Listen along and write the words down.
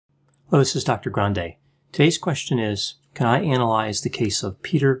Hello, this is Dr. Grande. Today's question is, can I analyze the case of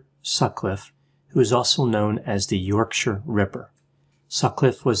Peter Sutcliffe, who is also known as the Yorkshire Ripper?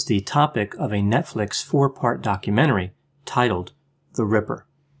 Sutcliffe was the topic of a Netflix 4-part documentary titled The Ripper.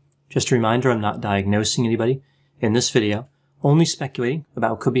 Just a reminder, I'm not diagnosing anybody in this video, only speculating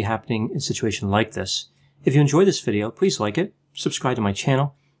about what could be happening in a situation like this. If you enjoyed this video, please like it, subscribe to my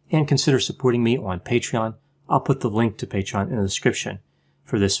channel, and consider supporting me on Patreon. I'll put the link to Patreon in the description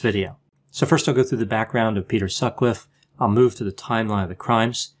for this video. So first I'll go through the background of Peter Sutcliffe, I'll move to the timeline of the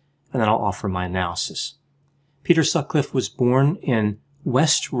crimes, and then I'll offer my analysis. Peter Sutcliffe was born in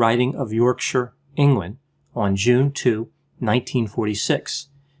West Riding of Yorkshire, England, on June 2, 1946.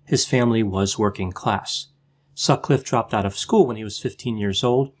 His family was working class. Sutcliffe dropped out of school when he was 15 years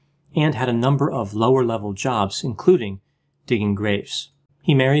old and had a number of lower-level jobs, including digging graves.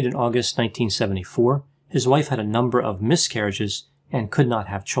 He married in August 1974. His wife had a number of miscarriages and could not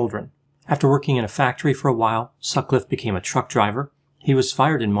have children. After working in a factory for a while, Sutcliffe became a truck driver. He was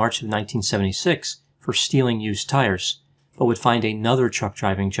fired in March of 1976 for stealing used tires, but would find another truck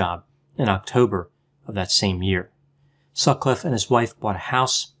driving job in October of that same year. Sutcliffe and his wife bought a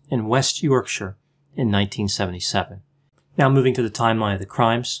house in West Yorkshire in 1977. Now moving to the timeline of the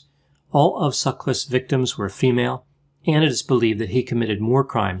crimes, all of Sutcliffe's victims were female, and it is believed that he committed more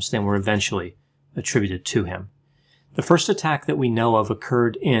crimes than were eventually attributed to him. The first attack that we know of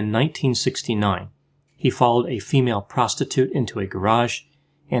occurred in 1969. He followed a female prostitute into a garage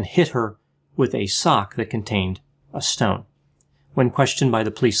and hit her with a sock that contained a stone. When questioned by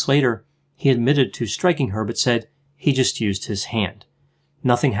the police later, he admitted to striking her but said he just used his hand.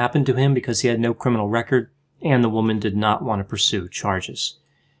 Nothing happened to him because he had no criminal record, and the woman did not want to pursue charges.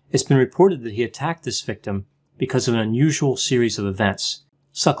 It's been reported that he attacked this victim because of an unusual series of events.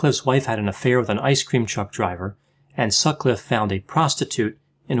 Sutcliffe's wife had an affair with an ice cream truck driver, and Sutcliffe found a prostitute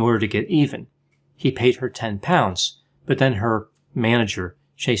in order to get even. He paid her £10, but then her manager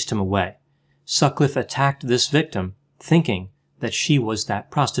chased him away. Sutcliffe attacked this victim, thinking that she was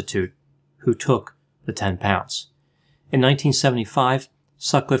that prostitute who took the £10. In 1975,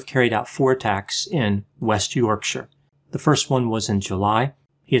 Sutcliffe carried out 4 attacks in West Yorkshire. The first one was in July.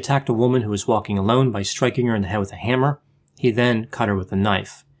 He attacked a woman who was walking alone by striking her in the head with a hammer. He then cut her with a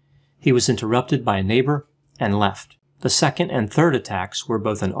knife. He was interrupted by a neighbor and left. The second and third attacks were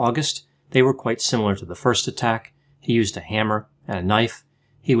both in August. They were quite similar to the first attack. He used a hammer and a knife.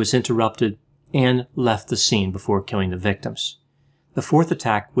 He was interrupted and left the scene before killing the victims. The fourth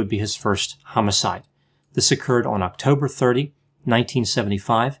attack would be his first homicide. This occurred on October 30,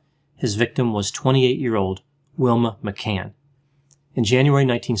 1975. His victim was 28-year-old Wilma McCann. In January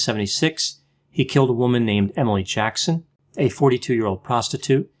 1976, he killed a woman named Emily Jackson, a 42-year-old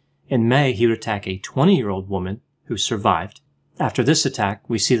prostitute. In May, he would attack a 20-year-old woman who survived. After this attack,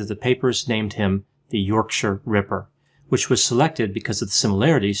 we see that the papers named him the Yorkshire Ripper, which was selected because of the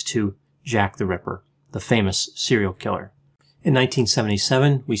similarities to Jack the Ripper, the famous serial killer. In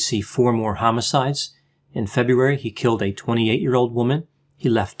 1977, we see 4 more homicides. In February, he killed a 28-year-old woman. He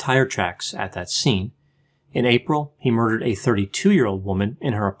left tire tracks at that scene. In April, he murdered a 32-year-old woman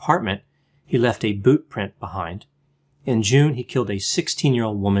in her apartment. He left a boot print behind. In June, he killed a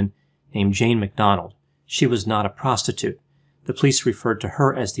 16-year-old woman named Jane McDonald. She was not a prostitute. The police referred to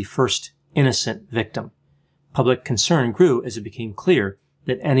her as the first innocent victim. Public concern grew as it became clear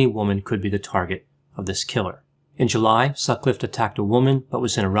that any woman could be the target of this killer. In July, Sutcliffe attacked a woman but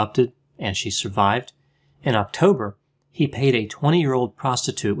was interrupted, and she survived. In October, he paid a 20-year-old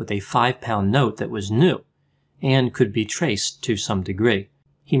prostitute with a £5 note that was new and could be traced to some degree.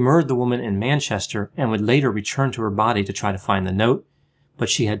 He murdered the woman in Manchester and would later return to her body to try to find the note, but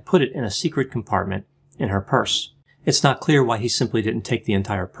she had put it in a secret compartment in her purse. It's not clear why he simply didn't take the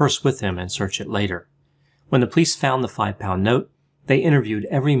entire purse with him and search it later. When the police found the £5 note, they interviewed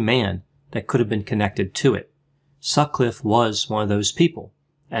every man that could have been connected to it. Sutcliffe was one of those people,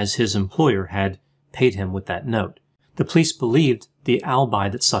 as his employer had paid him with that note. The police believed the alibi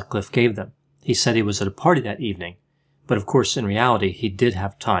that Sutcliffe gave them. He said he was at a party that evening, but of course in reality he did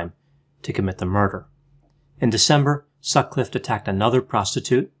have time to commit the murder. In December, Sutcliffe attacked another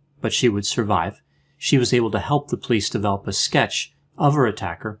prostitute, but she would survive. She was able to help the police develop a sketch of her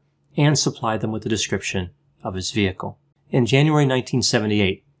attacker and supply them with a description of his vehicle. In January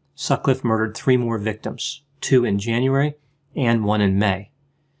 1978, Sutcliffe murdered 3 more victims, 2 in January and 1 in May.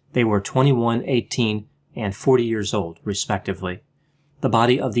 They were 21, 18, and 40 years old, respectively. The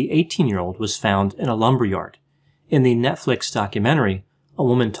body of the 18-year-old was found in a lumberyard. In the Netflix documentary, a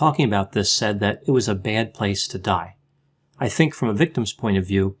woman talking about this said that it was a bad place to die. I think from a victim's point of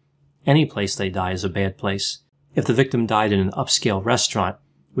view, any place they die is a bad place. If the victim died in an upscale restaurant,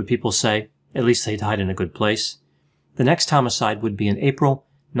 would people say. At least they died in a good place. The next homicide would be in April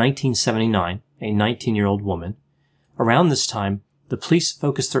 1979, a 19-year-old woman. Around this time, the police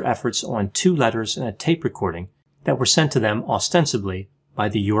focused their efforts on 2 letters and a tape recording that were sent to them ostensibly by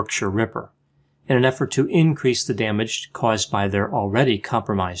the Yorkshire Ripper. In an effort to increase the damage caused by their already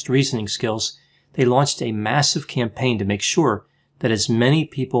compromised reasoning skills, they launched a massive campaign to make sure that as many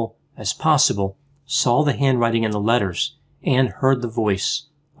people as possible saw the handwriting in the letters and heard the voice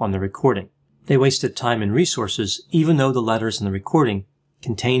on the recording. They wasted time and resources even though the letters and the recording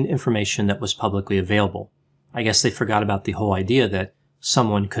contained information that was publicly available. I guess they forgot about the whole idea that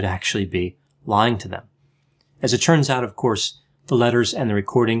someone could actually be lying to them. As it turns out, of course, the letters and the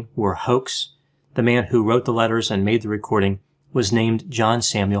recording were a hoax. The man who wrote the letters and made the recording was named John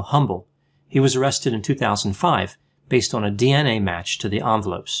Samuel Humble. He was arrested in 2005 based on a DNA match to the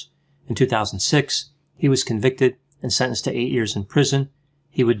envelopes. In 2006, he was convicted and sentenced to 8 years in prison.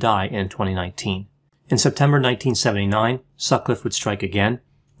 He would die in 2019. In September 1979, Sutcliffe would strike again.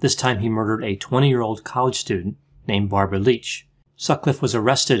 This time he murdered a 20-year-old college student named Barbara Leach. Sutcliffe was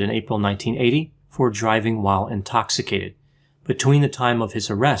arrested in April 1980 for driving while intoxicated. Between the time of his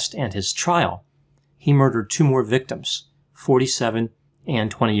arrest and his trial, he murdered 2 more victims, 47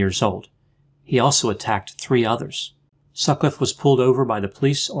 and 20 years old. He also attacked 3 others. Sutcliffe was pulled over by the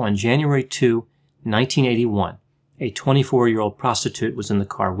police on January 2, 1981. A 24-year-old prostitute was in the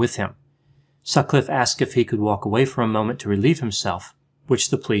car with him. Sutcliffe asked if he could walk away for a moment to relieve himself, which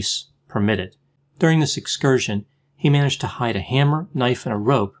the police permitted. During this excursion, he managed to hide a hammer, knife, and a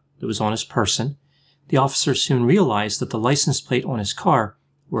rope that was on his person. The officers soon realized that the license plate on his car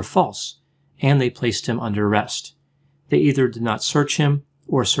were false, and they placed him under arrest. They either did not search him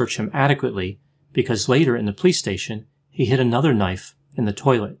or search him adequately, because later in the police station, he hid another knife in the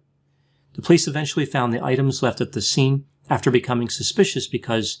toilet. The police eventually found the items left at the scene after becoming suspicious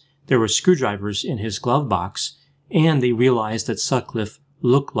because there were screwdrivers in his glove box, and they realized that Sutcliffe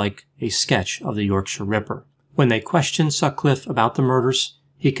looked like a sketch of the Yorkshire Ripper. When they questioned Sutcliffe about the murders,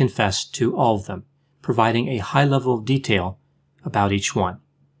 he confessed to all of them, providing a high level of detail about each one.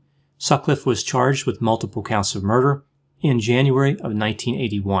 Sutcliffe was charged with multiple counts of murder in January of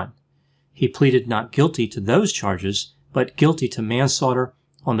 1981. He pleaded not guilty to those charges, but guilty to manslaughter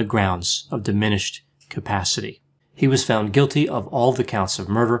on the grounds of diminished capacity. He was found guilty of all the counts of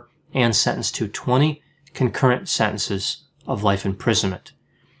murder and sentenced to 20 concurrent sentences of life imprisonment.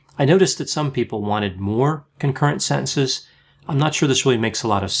 I noticed that some people wanted more concurrent sentences. I'm not sure this really makes a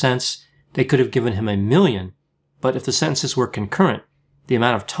lot of sense. They could have given him 1 million, but if the sentences were concurrent, the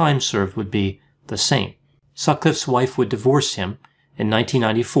amount of time served would be the same. Sutcliffe's wife would divorce him in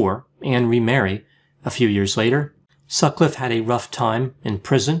 1994 and remarry a few years later. Sutcliffe had a rough time in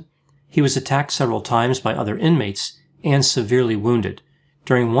prison. He was attacked several times by other inmates and severely wounded.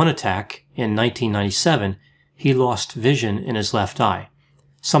 During one attack in 1997, he lost vision in his left eye.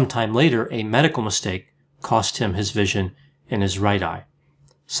 Sometime later, a medical mistake cost him his vision in his right eye.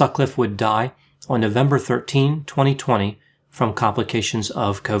 Sutcliffe would die on November 13, 2020, from complications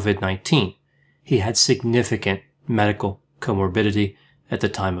of COVID-19. He had significant medical comorbidity at the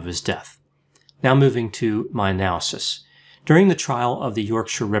time of his death. Now moving to my analysis. During the trial of the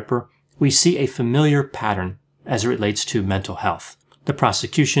Yorkshire Ripper, we see a familiar pattern as it relates to mental health. The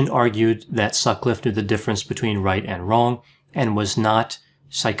prosecution argued that Sutcliffe knew the difference between right and wrong and was not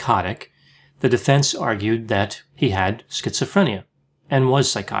psychotic. The defense argued that he had schizophrenia and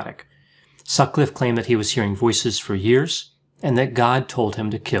was psychotic. Sutcliffe claimed that he was hearing voices for years and that God told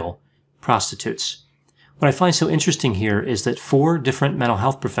him to kill prostitutes. What I find so interesting here is that 4 different mental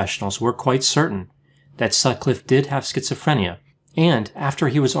health professionals were quite certain that Sutcliffe did have schizophrenia, and after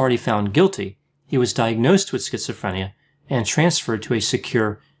he was already found guilty, he was diagnosed with schizophrenia and transferred to a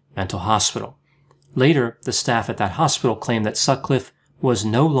secure mental hospital. Later, the staff at that hospital claimed that Sutcliffe was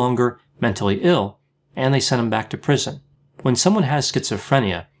no longer mentally ill, and they sent him back to prison. When someone has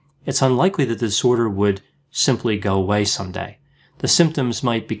schizophrenia, it's unlikely that the disorder would simply go away someday. The symptoms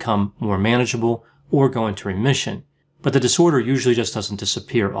might become more manageable or go into remission, but the disorder usually just doesn't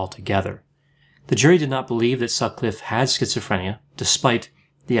disappear altogether. The jury did not believe that Sutcliffe had schizophrenia, despite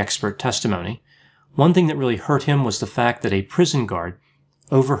the expert testimony. One thing that really hurt him was the fact that a prison guard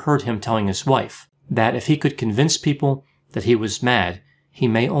overheard him telling his wife that if he could convince people that he was mad, he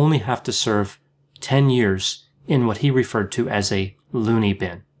may only have to serve 10 years in what he referred to as a loony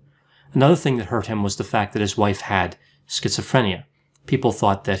bin. Another thing that hurt him was the fact that his wife had schizophrenia. People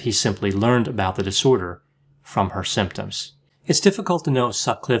thought that he simply learned about the disorder from her symptoms. It's difficult to know if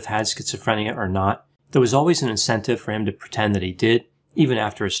Sutcliffe had schizophrenia or not. There was always an incentive for him to pretend that he did, even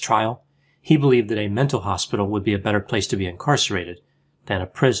after his trial. He believed that a mental hospital would be a better place to be incarcerated than a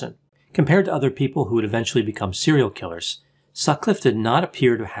prison. Compared to other people who would eventually become serial killers, Sutcliffe did not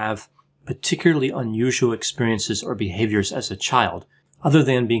appear to have particularly unusual experiences or behaviors as a child, other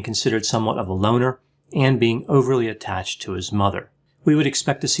than being considered somewhat of a loner and being overly attached to his mother. We would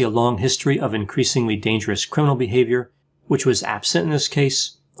expect to see a long history of increasingly dangerous criminal behavior, which was absent in this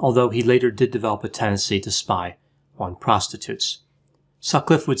case, although he later did develop a tendency to spy on prostitutes.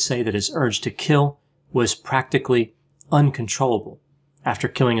 Sutcliffe would say that his urge to kill was practically uncontrollable. After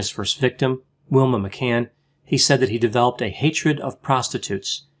killing his first victim, Wilma McCann, he said that he developed a hatred of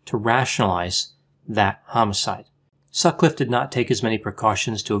prostitutes to rationalize that homicide. Sutcliffe did not take as many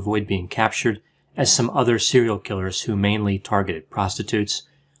precautions to avoid being captured as some other serial killers who mainly targeted prostitutes,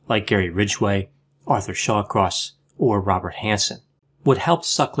 like Gary Ridgway, Arthur Shawcross, or Robert Hansen. What helped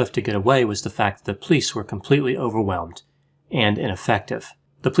Sutcliffe to get away was the fact that the police were completely overwhelmed and ineffective.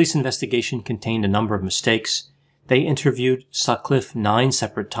 The police investigation contained a number of mistakes. They interviewed Sutcliffe 9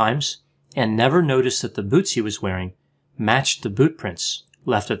 separate times and never noticed that the boots he was wearing matched the boot prints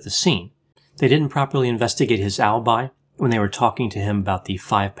left at the scene. They didn't properly investigate his alibi when they were talking to him about the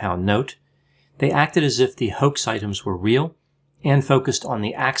 £5 note. They acted as if the hoax items were real and focused on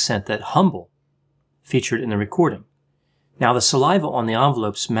the accent that humble featured in the recording. Now, the saliva on the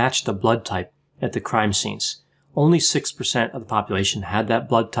envelopes matched the blood type at the crime scenes. Only 6% of the population had that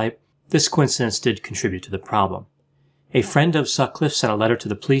blood type. This coincidence did contribute to the problem. A friend of Sutcliffe sent a letter to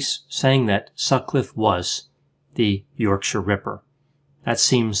the police saying that Sutcliffe was the Yorkshire Ripper. That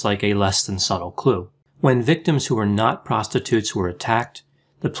seems like a less than subtle clue. When victims who were not prostitutes were attacked,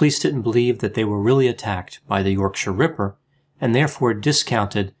 the police didn't believe that they were really attacked by the Yorkshire Ripper and therefore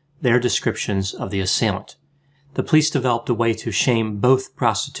discounted their descriptions of the assailant. The police developed a way to shame both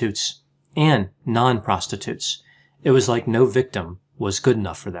prostitutes and non-prostitutes. It was like no victim was good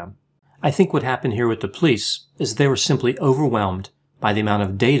enough for them. I think what happened here with the police is they were simply overwhelmed by the amount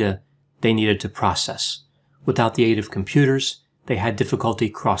of data they needed to process. Without the aid of computers, they had difficulty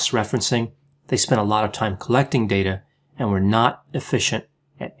cross-referencing. They spent a lot of time collecting data and were not efficient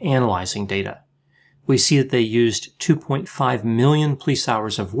at analyzing data. We see that they used 2.5 million police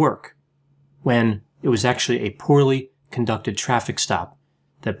hours of work when it was actually a poorly conducted traffic stop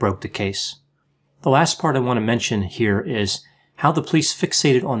that broke the case. The last part I want to mention here is how the police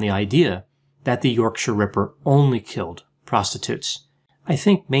fixated on the idea that the Yorkshire Ripper only killed prostitutes. I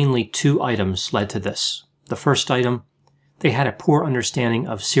think mainly 2 items led to this. The first item, they had a poor understanding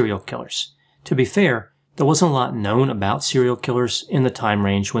of serial killers. To be fair, there wasn't a lot known about serial killers in the time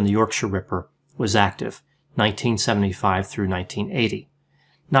range when the Yorkshire Ripper was active, 1975 through 1980.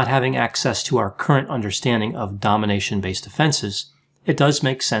 Not having access to our current understanding of domination-based offenses, it does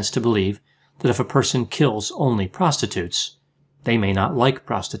make sense to believe that if a person kills only prostitutes, they may not like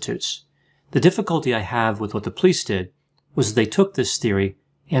prostitutes. The difficulty I have with what the police did was they took this theory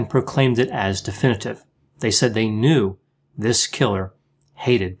and proclaimed it as definitive. They said they knew this killer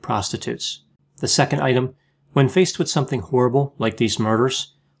hated prostitutes. The second item, when faced with something horrible like these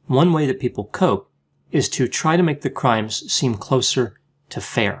murders, one way that people cope is to try to make the crimes seem closer to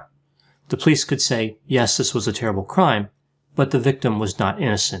fair. The police could say, yes, this was a terrible crime, but the victim was not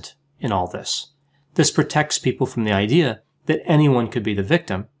innocent in all this. This protects people from the idea that anyone could be the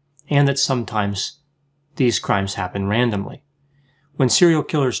victim and that sometimes these crimes happen randomly. When serial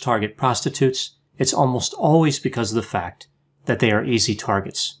killers target prostitutes, it's almost always because of the fact that they are easy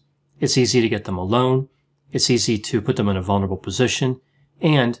targets. It's easy to get them alone, it's easy to put them in a vulnerable position,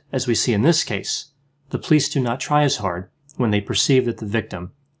 and, as we see in this case, the police do not try as hard when they perceive that the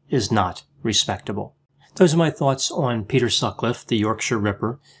victim is not respectable. Those are my thoughts on Peter Sutcliffe, the Yorkshire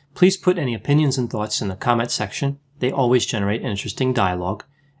Ripper. Please put any opinions and thoughts in the comment section. They always generate an interesting dialogue.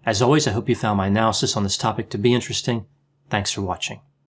 As always, I hope you found my analysis on this topic to be interesting. Thanks for watching.